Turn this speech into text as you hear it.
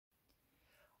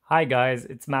Hi guys,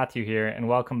 it's Matthew here and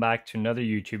welcome back to another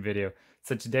YouTube video.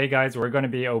 So today guys, we're going to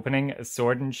be opening a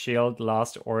Sword and Shield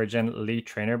Lost Origin Elite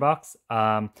Trainer box.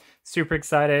 Super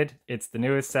excited. It's the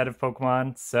newest set of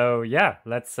Pokemon. So yeah,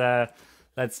 let's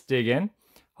dig in.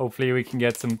 Hopefully we can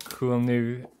get some cool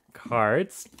new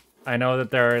cards. I know that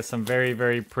there are some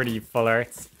very pretty full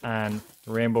arts and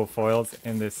rainbow foils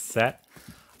in this set.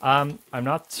 I'm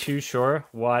not too sure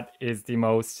what is the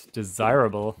most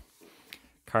desirable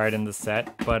card in the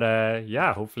set, but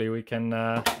yeah, hopefully we can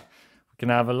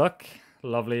have a look.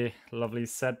 Lovely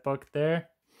set book there.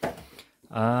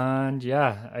 And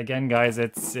yeah, again guys,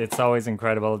 it's always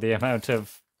incredible the amount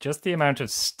of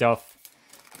stuff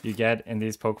you get in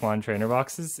these Pokemon trainer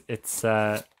boxes. It's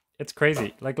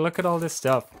crazy. Like, look at all this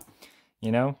stuff.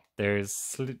 You know,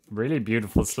 there's really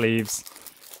beautiful sleeves,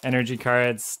 energy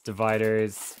cards,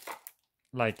 dividers,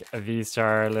 like a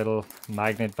V-Star little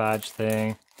magnet badge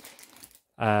thing,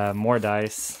 more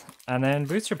dice, and then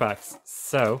booster packs.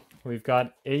 So we've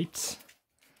got 8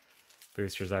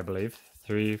 boosters, I believe.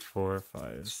 3, 4,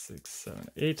 5, 6, 7,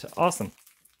 8. Awesome.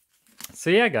 So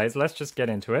yeah, guys, let's just get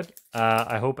into it.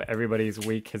 I hope everybody's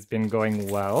week has been going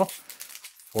well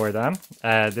for them.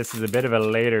 This is a bit of a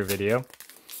later video,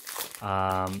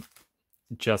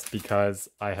 just because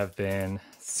I have been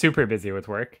super busy with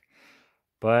work.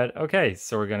 But okay,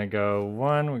 so we're gonna go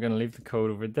 1, we're gonna leave the code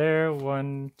over there,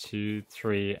 1, 2,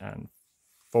 3, and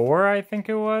 4, I think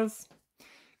it was.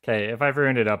 Okay, if I've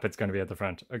ruined it up, it's gonna be at the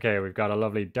front. Okay, we've got a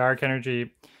lovely Dark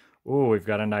Energy. Ooh, we've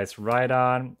got a nice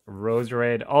Rhydon,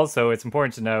 Roserade. Also, it's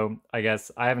important to know, I guess,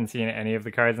 I haven't seen any of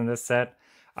the cards in this set.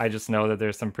 I just know that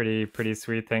there's some pretty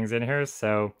sweet things in here.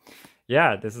 So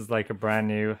yeah, this is like a brand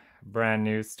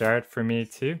new start for me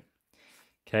too.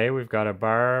 Okay, we've got a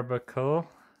Barbacle,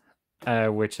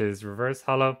 which is reverse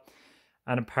hollow,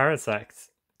 and a Parasect.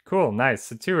 Cool, nice.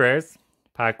 So 2 rares.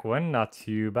 Pack 1, not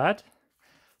too bad.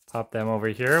 Pop them over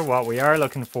here. What we are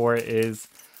looking for is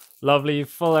lovely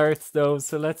full arts though,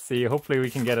 so let's see. Hopefully we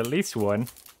can get at least 1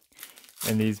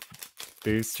 in these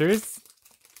boosters.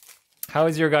 How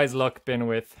has your guys' luck been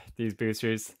with these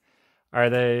boosters? Are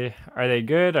they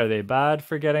good? Are they bad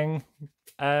for getting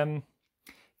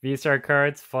V-Star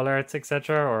cards, full arts,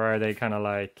 etc.? Or are they kind of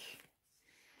like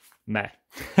meh?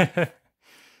 Okay,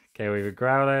 we have a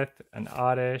Growlithe, an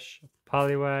Oddish, a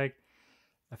Poliwag,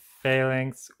 a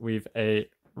Phalanx. We've a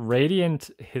Radiant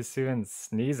Hisuian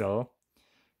Sneasel,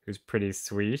 who's pretty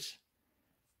sweet.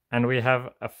 And we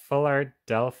have a full art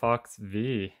Delphox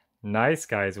V. Nice,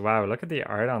 guys. Wow, look at the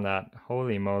art on that.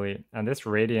 Holy moly. And this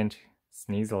Radiant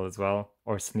Sneasel as well.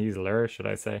 Or Sneasler, should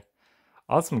I say.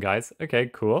 Awesome, guys. Okay,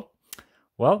 cool.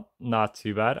 Well, not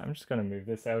too bad. I'm just going to move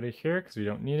this out of here because we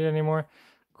don't need it anymore.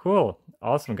 Cool.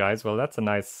 Awesome, guys. Well, that's a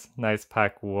nice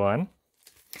pack 1.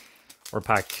 Or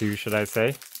pack 2, should I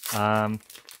say.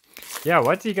 Yeah,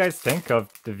 what do you guys think of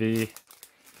the V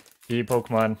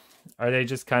Pokemon? Are they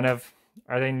just are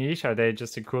they neat? Are they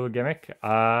just a cool gimmick?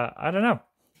 I don't know.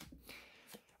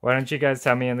 Why don't you guys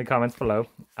tell me in the comments below?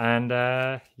 And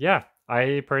yeah,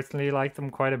 I personally like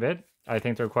them quite a bit. I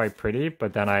think they're quite pretty,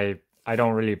 but then I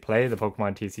don't really play the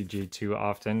Pokemon TCG too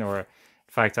often, or in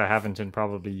fact, I haven't in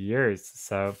probably years.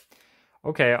 So,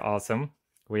 okay, awesome.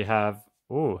 We have,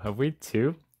 oh, have we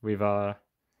 2? We've a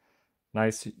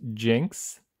nice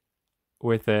Jinx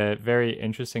with a very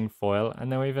interesting foil,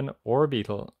 and then we have an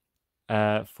Orbeetle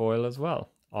foil as well.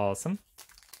 Awesome.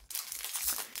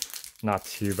 Not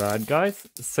too bad, guys.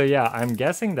 So yeah, I'm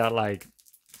guessing that, like,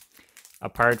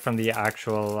 apart from the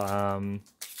actual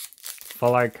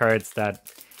full art cards,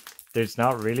 that there's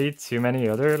not really too many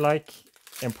other like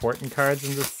important cards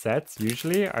in the sets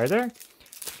usually, are there?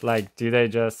 Like, do they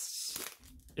just,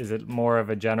 is it more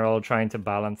of a general trying to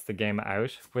balance the game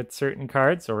out with certain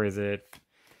cards, or is it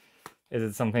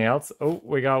something else? Oh,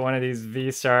 we got one of these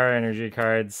V-Star energy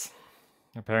cards,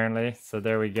 apparently. So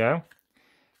there we go.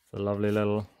 It's a lovely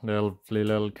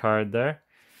little card there.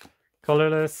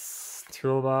 Colorless,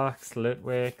 Toolbox,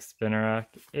 Litwick, Spinarak,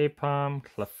 Apom,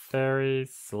 Clefairy,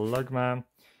 Slugma.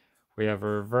 We have a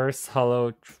reverse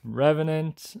hollow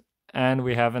Revenant, and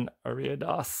we have an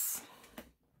Ariados.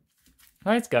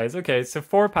 Nice, guys. Okay, so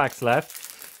 4 packs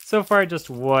left. So far, just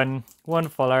one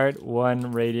full art,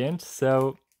 1 radiant.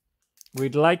 So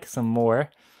we'd like some more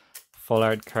full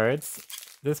art cards.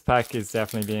 This pack is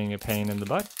definitely being a pain in the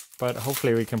butt, but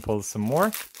hopefully we can pull some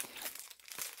more.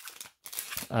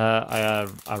 A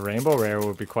rainbow rare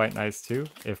would be quite nice too,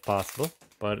 if possible.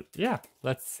 But yeah,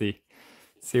 let's see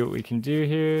what we can do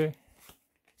here.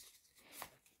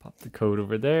 Pop the code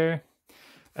over there.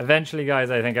 Eventually,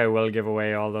 guys, I think I will give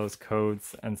away all those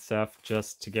codes and stuff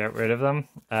just to get rid of them.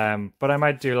 But I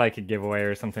might do like a giveaway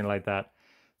or something like that.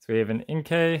 So we have an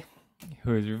Inkay,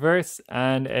 who is reverse,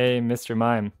 and a Mr.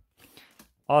 Mime.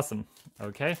 Awesome.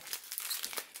 Okay.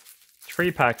 3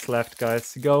 packs left,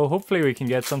 guys, to go. Hopefully we can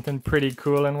get something pretty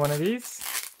cool in one of these.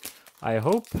 I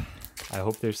hope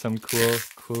there's some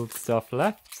cool stuff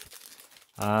left.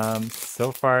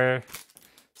 So far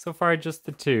just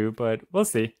the 2, but we'll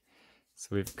see.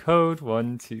 So we've code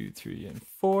 1, 2, 3, and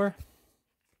 4.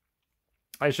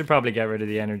 I should probably get rid of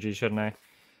the energy, shouldn't I?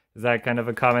 Is that kind of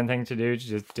a common thing to do? To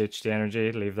just ditch the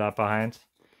energy, leave that behind?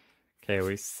 Okay,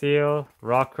 we seal,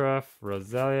 Rockruff,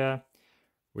 Roselia.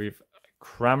 We've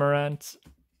Cramorant,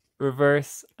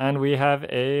 reverse, and we have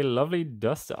a lovely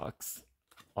Dustox.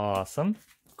 Awesome.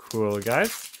 Cool,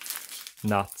 guys.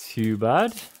 Not too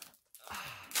bad.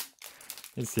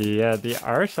 You see, the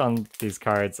art on these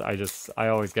cards, I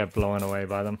always get blown away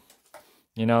by them.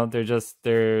 You know, they're just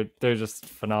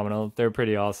phenomenal. They're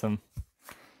pretty awesome.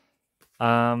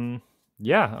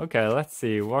 Yeah, okay, let's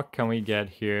see. What can we get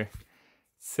here?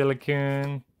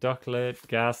 Silicune, Ducklet,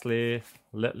 Ghastly,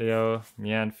 Litleo,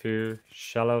 Mianfu,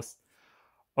 Shellos.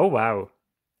 Oh, wow.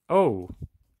 Oh,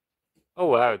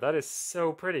 wow, that is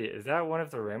so pretty. Is that one of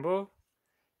the rainbow?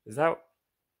 Is that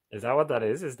what that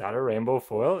is? Is that a rainbow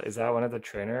foil? Is that one of the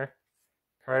trainer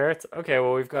card arts? Okay,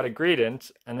 well, we've got a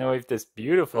Greedent, and then we have this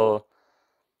beautiful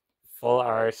full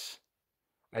art.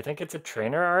 I think it's a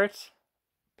trainer art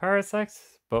Parasect,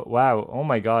 but wow, oh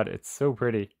my god, it's so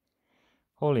pretty.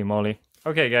 Holy moly.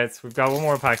 Okay, guys, we've got one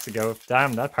more pack to go.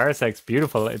 Damn, that Parasect's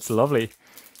beautiful. It's lovely.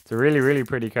 It's a really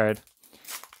pretty card.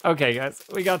 Okay, guys,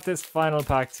 we got this final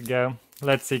pack to go.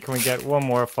 Let's see, can we get one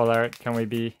more full art? Can we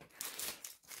be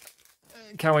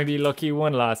lucky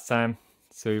one last time?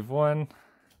 So we've 1,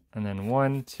 and then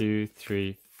 1, 2,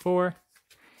 3, 4.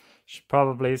 Should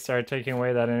probably start taking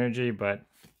away that energy, but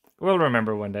we'll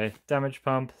remember one day. Damage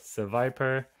Pump,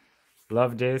 Seviper,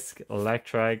 Love Disc,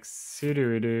 Electrike,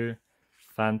 Sudowoodo,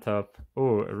 Fantop.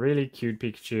 Oh, a really cute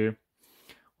Pikachu.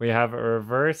 We have a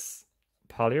reverse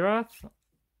Poliwrath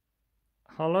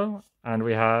holo, and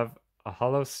we have a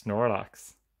holo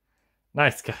Snorlax.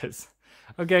 Nice, guys.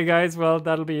 Okay, guys, well,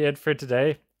 that'll be it for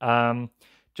today.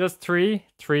 Just three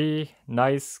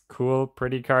nice, cool,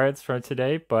 pretty cards for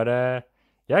today, but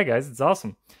yeah, guys, it's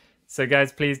awesome. So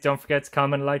guys, please don't forget to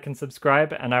comment, like, and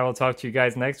subscribe, and I will talk to you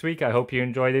guys next week. I hope you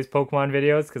enjoy these Pokemon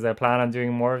videos, because I plan on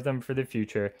doing more of them for the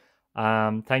future.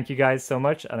 Thank you guys so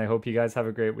much, and I hope you guys have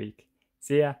a great week.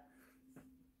 See ya!